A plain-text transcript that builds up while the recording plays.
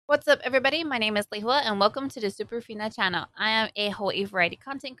What's up, everybody? My name is Lehua, and welcome to the Superfina channel. I am a Hawaii variety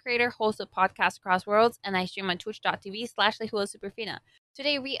content creator, host of podcast Cross Worlds, and I stream on twitch.tv/LehuaSuperfina.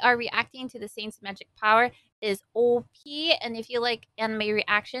 Today, we are reacting to the Saint's Magic Power is OP, and if you like anime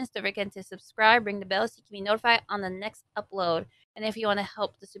reactions, don't forget to subscribe, ring the bell so you can be notified on the next upload. And if you want to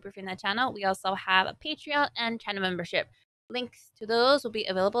help the Superfina channel, we also have a Patreon and channel membership. Links to those will be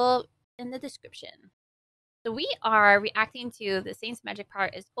available in the description. So we are reacting to the Saint's Magic Power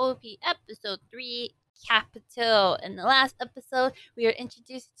is OP episode 3 Capital. In the last episode, we were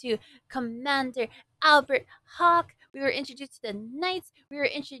introduced to Commander Albert Hawke. We were introduced to the Knights. We were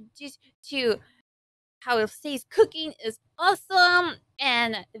introduced to how it says cooking is awesome.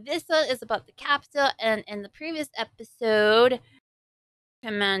 And this one is about the capital. And in the previous episode,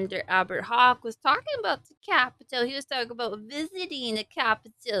 Commander Albert Hawke was talking about the capital. He was talking about visiting the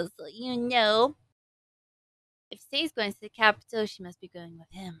capital, so you know. If Say's going to the capital, she must be going with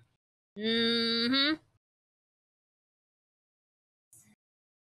him.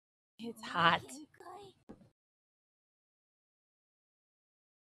 It's hot.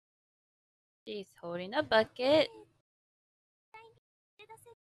 She's holding a bucket.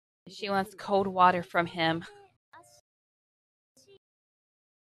 She wants cold water from him.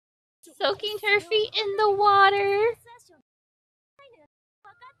 Soaking her feet in the water.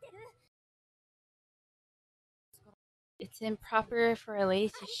 It's improper for a lady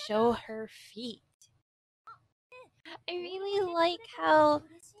to show her feet. I really like how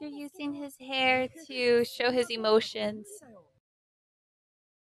they're using his hair to show his emotions.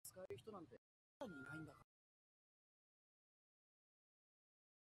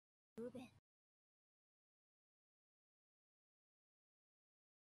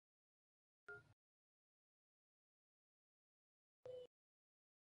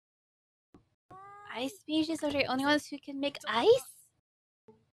 Ice mages are the only ones who can make ice?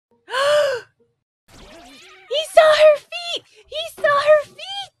 He saw her feet! He saw her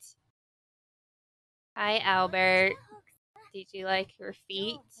feet! Hi, Albert. Did you like her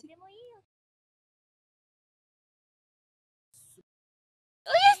feet?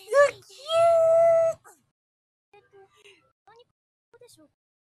 Oh, you're so cute!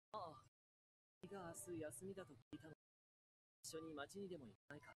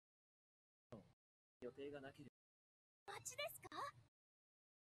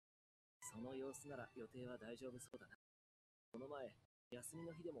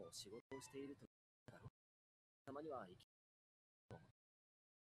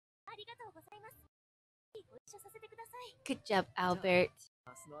 Good job, Albert.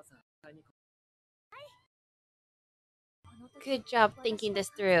 Good job thinking this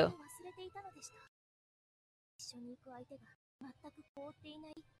through.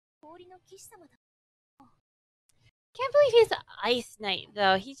 Can't believe he's an ice knight,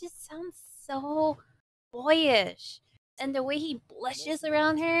 though. He just sounds so boyish. And the way he blushes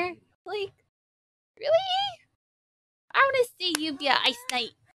around her, like, really? I want to see you be an ice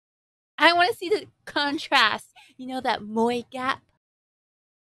knight. I want to see the contrast. You know, that moe gap?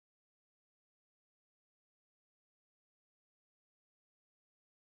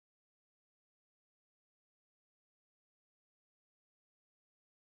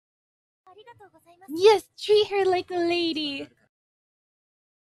 Yes, treat her like a lady.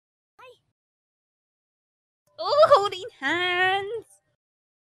 Oh, holding hands.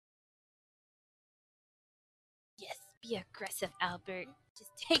 Yes, be aggressive, Albert.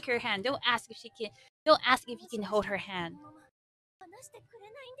 Just take her hand. Don't ask if she can. Don't ask if you can hold her hand.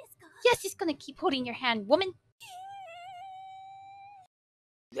 Yes, he's gonna keep holding your hand, woman.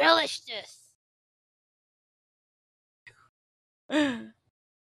 Relish this.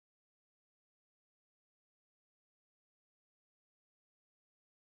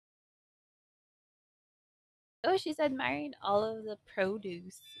 Oh, she's admiring all of the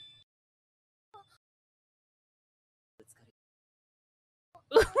produce.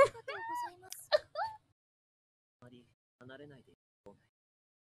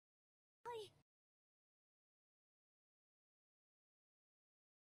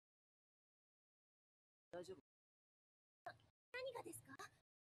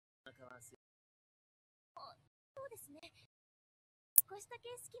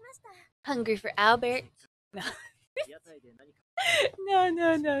 Hungry for Albert? No.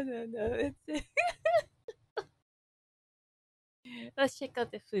 No. Let's check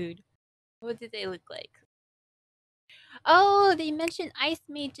out the food. What did they look like? Oh, they mentioned ice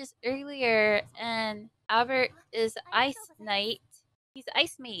mages earlier, and Albert is ice knight. He's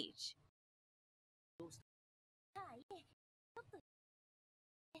ice mage.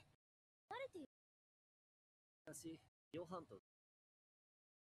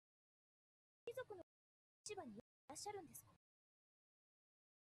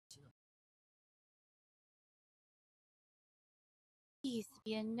 He used to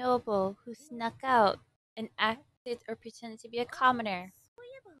be a noble who snuck out and acted or pretended to be a commoner.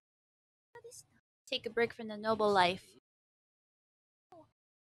 Take a break from the noble life.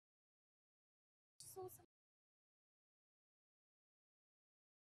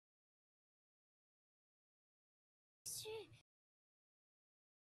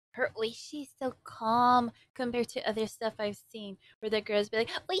 Her oishi is so calm compared to other stuff I've seen where the girls be like,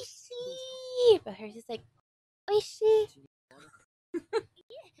 oishi! But hers is like, oishi!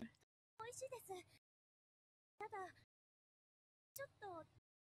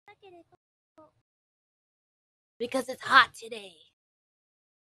 Because it's hot today.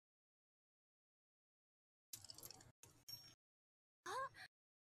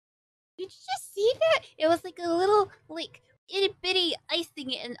 Did you just see that? It was like a little, like, itty bitty ice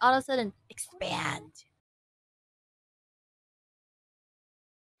thing, and all of a sudden, expand.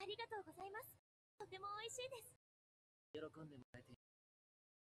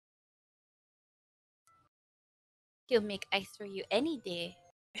 He'll make ice for you any day.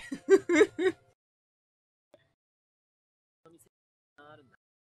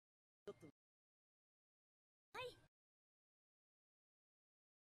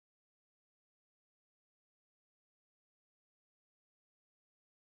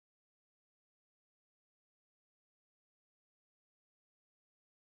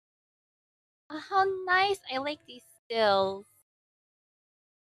 Oh, how nice! I like these stills.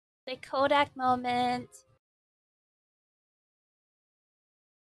 The Kodak moment.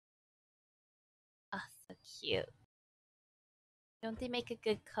 Oh, so cute. Don't they make a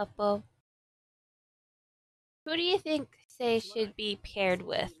good couple? Who do you think Say should be paired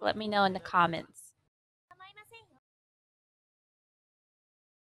with? Let me know in the comments.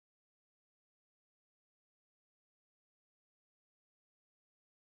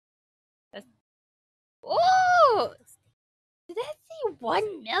 Oh! Did that say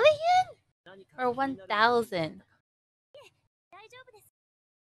 1 million? Or 1,000?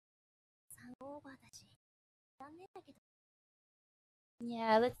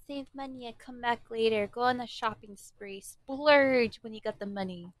 Yeah, let's save money and come back later. Go on a shopping spree. Splurge when you got the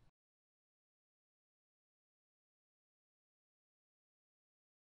money.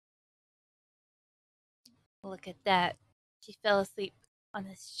 Look at that. She fell asleep on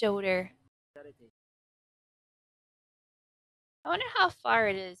his shoulder. I wonder how far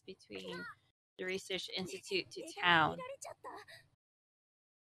it is between the research institute to town.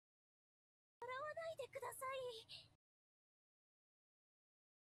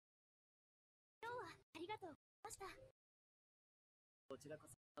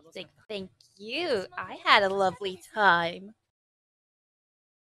 He's like, thank you. I had a lovely time.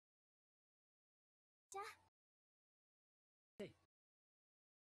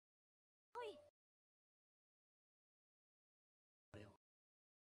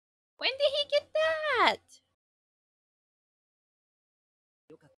 When did he get that?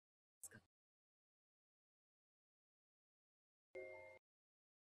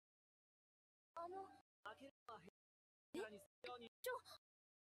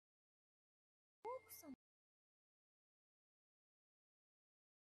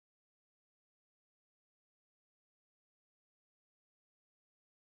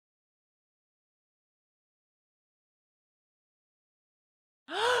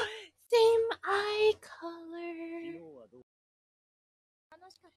 Same eye color.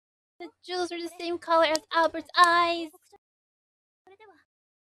 The jewels are the same color as Albert's eyes.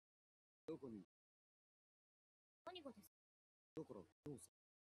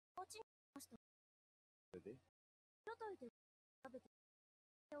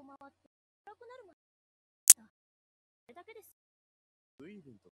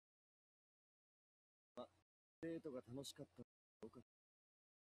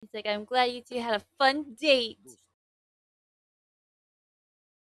 He's like, I'm glad you two had a fun date.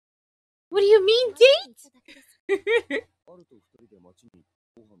 What do you mean, date?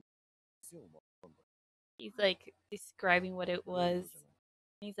 He's like describing what it was.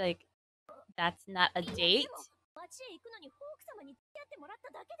 He's like, that's not a date?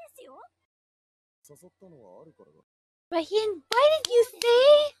 But he invited you,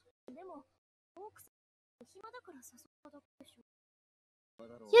 say?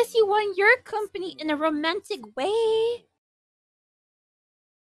 Yes, you want your company in a romantic way.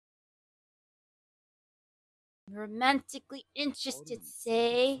 Romantically interested,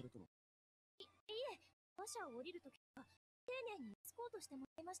 say?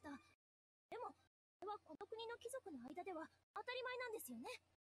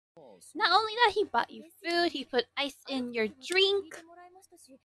 Not only that, he bought you food, he put ice in your drink,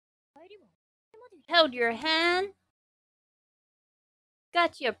 held your hand,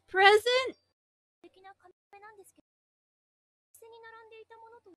 got you a present.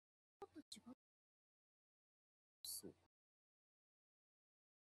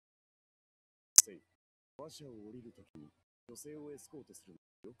 馬車を降りるときに女性をエスコートする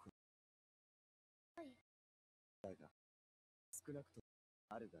のよくだが少なくとも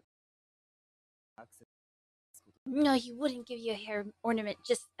あるだろうアクセス No, he wouldn't give you a hair ornament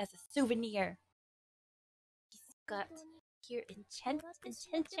just as a souvenir. He's got here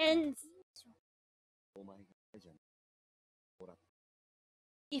intentions. お前がじゃんほら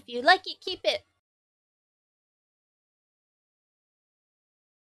If you like it, keep it.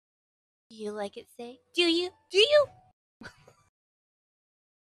 Do you like it, say? Do you? Do you?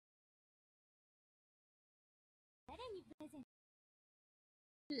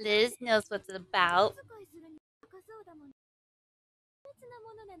 Liz knows what's it about.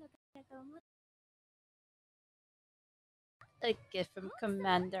 A gift from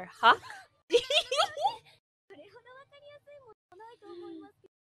Commander Hawke.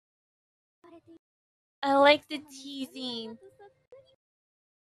 I like the teasing.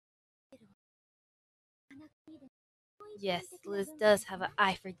 Yes, Liz does have an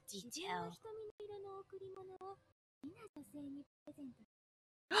eye for detail.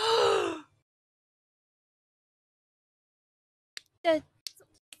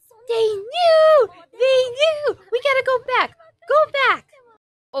 They knew! They knew! We gotta go back! Go back!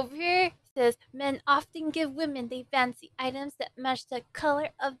 Over here says, men often give women they fancy items that match the color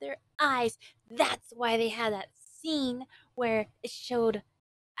of their eyes. That's why they had that scene where it showed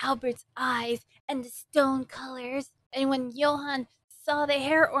Albert's eyes and the stone colors. And when Johann saw the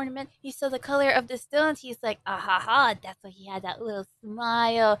hair ornament, he saw the color of the stones. He's like, ah ha ha, that's why he had that little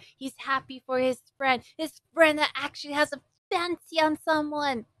smile. He's happy for his friend that actually has a fancy on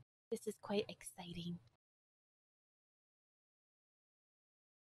someone. This is quite exciting.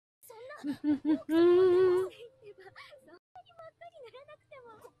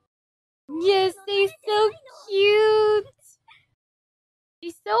 Yes, they're so cute.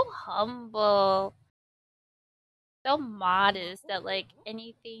 She's so humble, so modest that like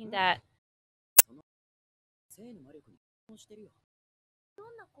anything that.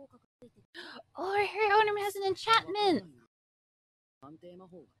 Oh, her hair ornament has an enchantment.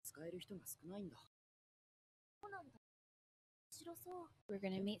 We're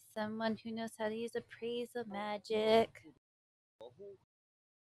gonna meet someone who knows how to use appraisal magic.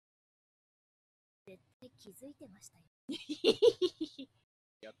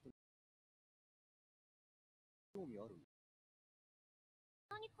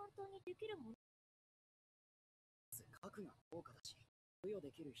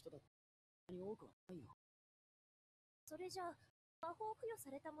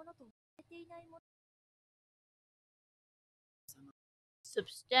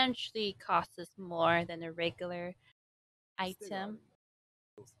 Substantially costs us more than a regular item.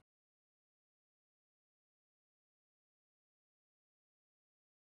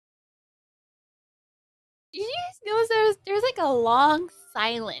 Did you guys notice there's like a long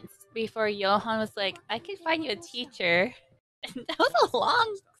silence before Johann was like, I can find you a teacher. And that was a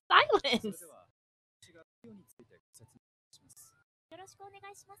long silence.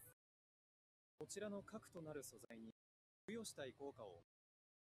 こちらの核となる素材に付与したい効果を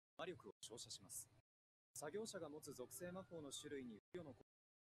魔力を照射します。作業者が持つ属性魔法の種類に付与の効果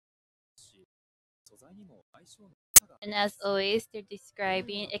し、素材にも相性の And as always, they're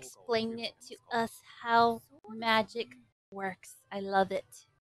explaining it to us how magic works. I love it.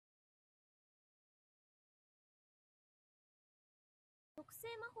 属性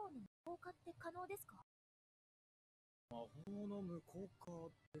魔法の無効化って可能ですか？魔法の無効化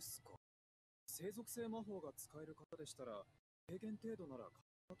ですか？生属性魔法が使える方でしたら、軽減程度なら可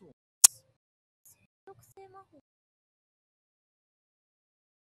能だと思います。生属性魔法。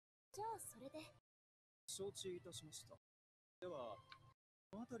じゃあそれで。承知いたしました。では、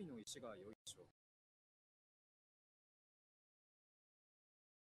この辺りの石が良いでしょう。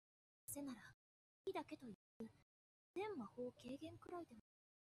せなら、火だけという全魔法軽減くらいでも。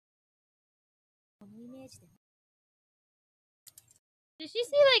このイメージでも。Did she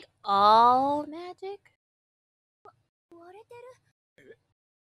say like all magic?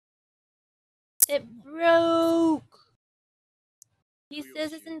 It broke. He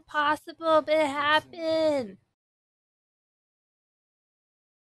says it's impossible, but it happened.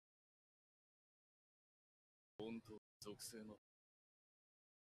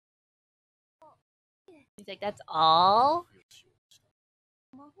 He's like, that's all?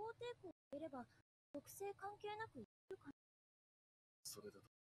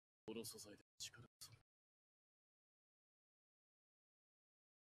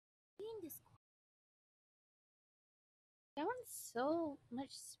 That one's so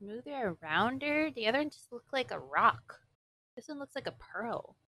much smoother around her. The other one just looked like a rock. This one looks like a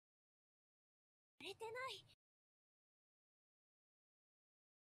pearl.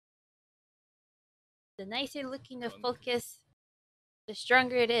 The nicer looking the focus, the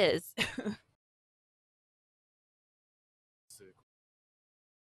stronger it is.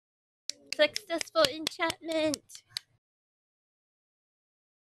 Successful enchantment!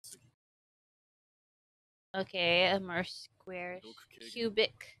 Okay, a more square,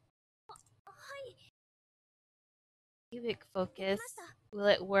 cubic focus. Will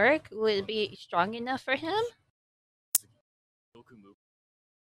it work? Will it be strong enough for him?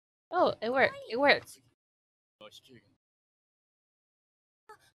 Oh, it worked. It worked.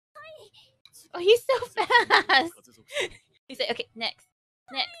 Oh, he's so fast! He said, okay, next.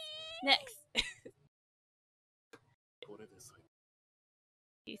 Next.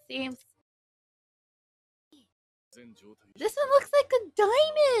 He seems... This one looks like a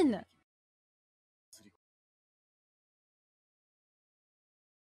diamond!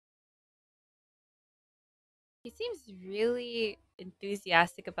 He seems really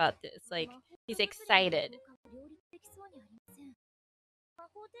enthusiastic about this. Like, he's excited.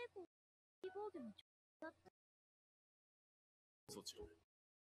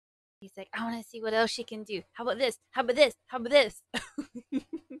 He's like, I want to see what else she can do. How about this? How about this? How about this?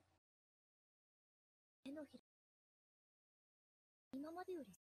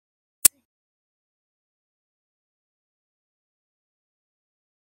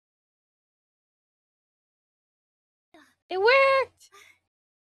 It worked!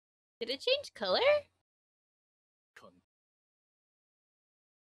 Did it change color?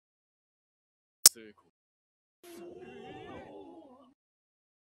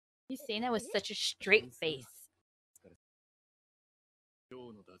 He's saying that with such a straight face.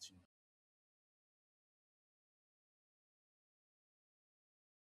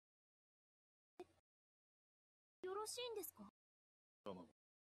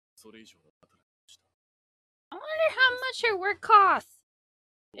 I wonder how much her work costs.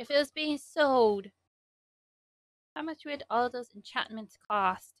 If it was being sold. How much would all those enchantments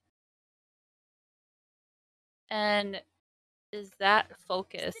cost? And is that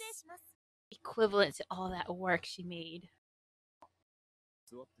focus equivalent to all that work she made?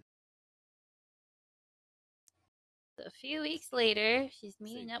 So a few weeks later, she's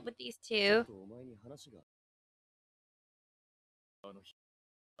meeting up with these two.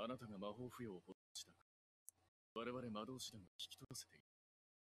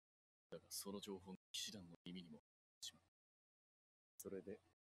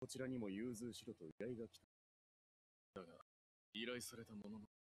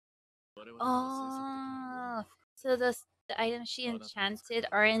 Oh, so the items she enchanted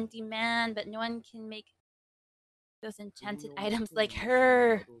are in demand, but no one can make those enchanted items like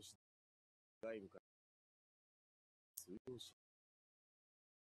her.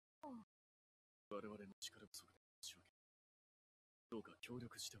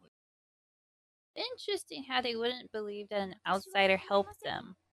 Interesting how they wouldn't believe that an outsider helped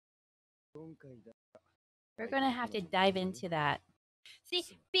them. We're gonna have to dive into that. See,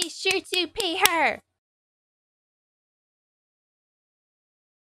 be sure to pay her!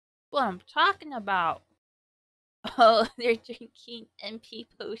 What I'm talking about. Oh, they're drinking MP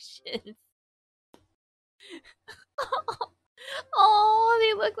potions. Oh,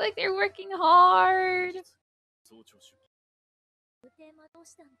 they look like they're working hard.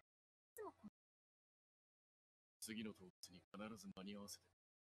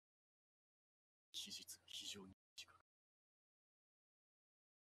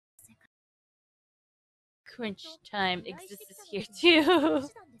 Crunch time exists here too.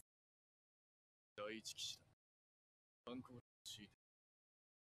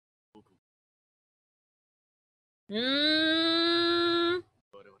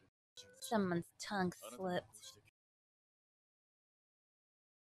 Someone's tongue slipped.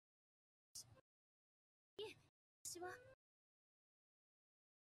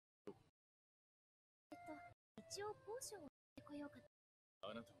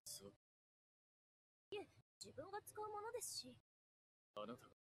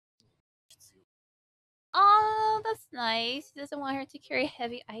 Oh, that's nice. He doesn't want her to carry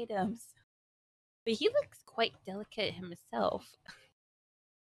heavy items. But he looks quite delicate himself.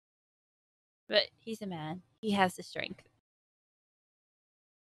 But he's a man. He has the strength.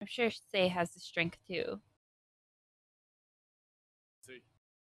 I'm sure Sei has the strength too.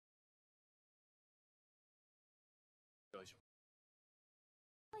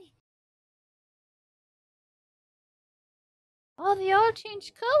 Oh, they all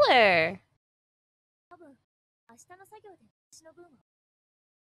change color. 多分明日の作業で私の分は。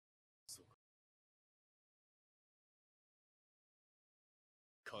そうか。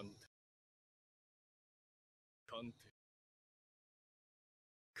鑑定。鑑定。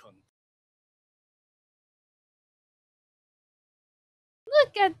鑑定。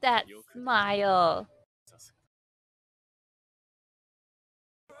 Look at that smile.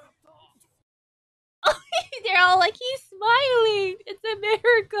 They're all like, he's smiling. It's a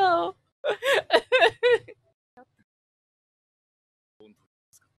miracle.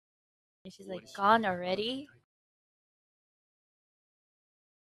 And she's like, gone already?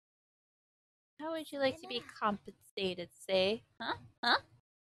 How would you like to be compensated, say? Huh? Huh?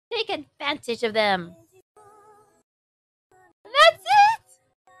 Take advantage of them. That's it!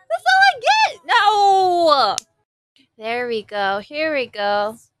 That's all I get! No! There we go. Here we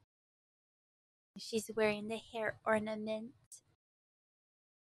go. She's wearing the hair ornament.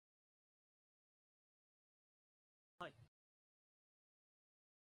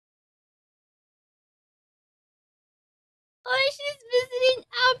 Oh, she's visiting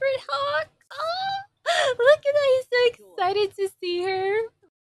Albert Hawke. Oh, look at that. He's so excited to see her.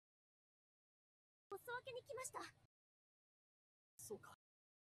 お裾分けに来ました。そうか。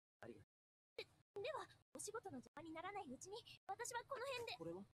ありがとう。では、お仕事の邪魔にならないうちに、私はこの辺で。こ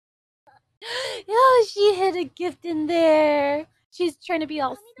れは Oh, she hid a gift in there. She's trying to be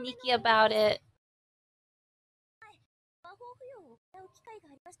all sneaky about it. 魔法扶養を行う機会が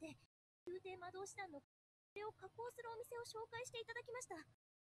ありまして、宮廷魔導士団のこれを加工するお店を紹介していただきました。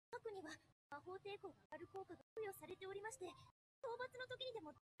特には魔法抵抗が上がる効果が付与されておりまして、討伐の時にで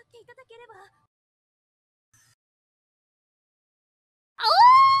も使っていただければ。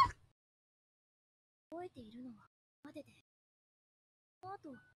覚えているのはまでで。この後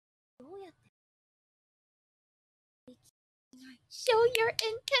どうやって Show your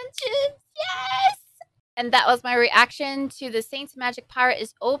intentions. Yes. And that was my reaction to the Saint's Magic Power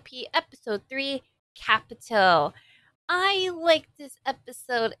is OP episode 3 Capital. I liked this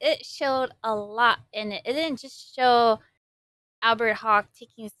episode. It showed a lot in it. It didn't just show Albert Hawke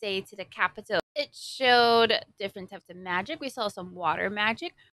taking Say to the capital. It showed different types of magic. We saw some water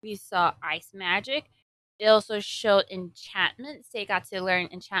magic. We saw ice magic. It also showed enchantment. Say got to learn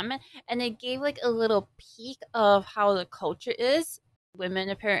enchantment. And it gave like a little peek of how the culture is. Women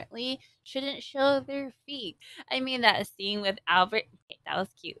apparently shouldn't show their feet. I mean, that scene with Albert, okay, that was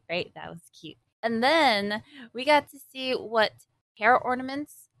cute, right? That was cute. And then we got to see what hair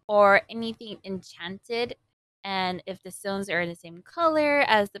ornaments or anything enchanted, and if the stones are the same color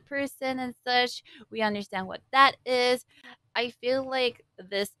as the person and such, we understand what that is. I feel like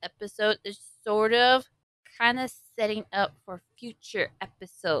this episode is sort of kind of setting up for future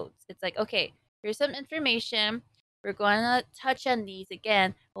episodes. It's like, okay, here's some information. We're going to touch on these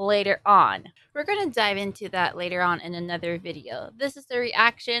again later on. We're going to dive into that later on in another video. This is the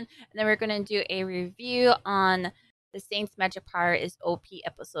reaction, and then we're going to do a review on the Saint's Magic Power is OP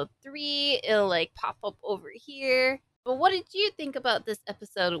episode 3. It'll like pop up over here. But what did you think about this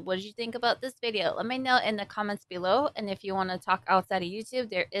episode? What did you think about this video? Let me know in the comments below. And if you want to talk outside of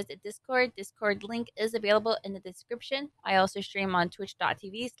YouTube, there is a Discord. Discord link is available in the description. I also stream on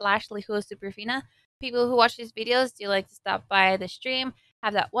twitch.tv/LihuaSuperfina. People who watch these videos, do you like to stop by the stream,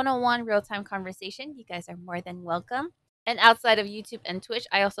 have that one-on-one real-time conversation? You guys are more than welcome. And outside of YouTube and Twitch,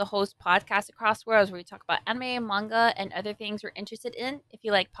 I also host podcasts across worlds where we talk about anime, manga, and other things we're interested in. If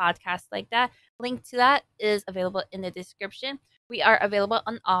you like podcasts like that, link to that is available in the description. We are available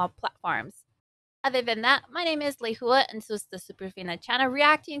on all platforms. Other than that, my name is Lehua, and this is the Superfina channel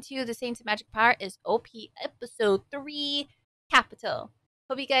reacting to the Saint's Magic Power is OP episode 3 Capital.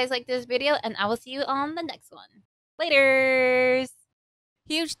 Hope you guys like this video, and I will see you on the next one. Laters!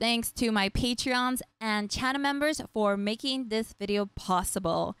 Huge thanks to my Patreons and channel members for making this video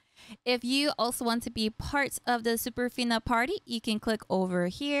possible. If you also want to be part of the Superfina party, you can click over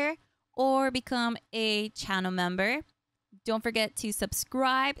here or become a channel member. Don't forget to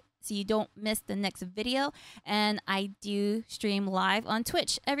subscribe so you don't miss the next video. And I do stream live on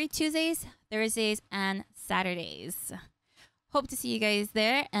Twitch every Tuesdays, Thursdays, and Saturdays. Hope to see you guys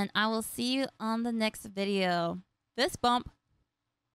there, and I will see you on the next video. Fist bump.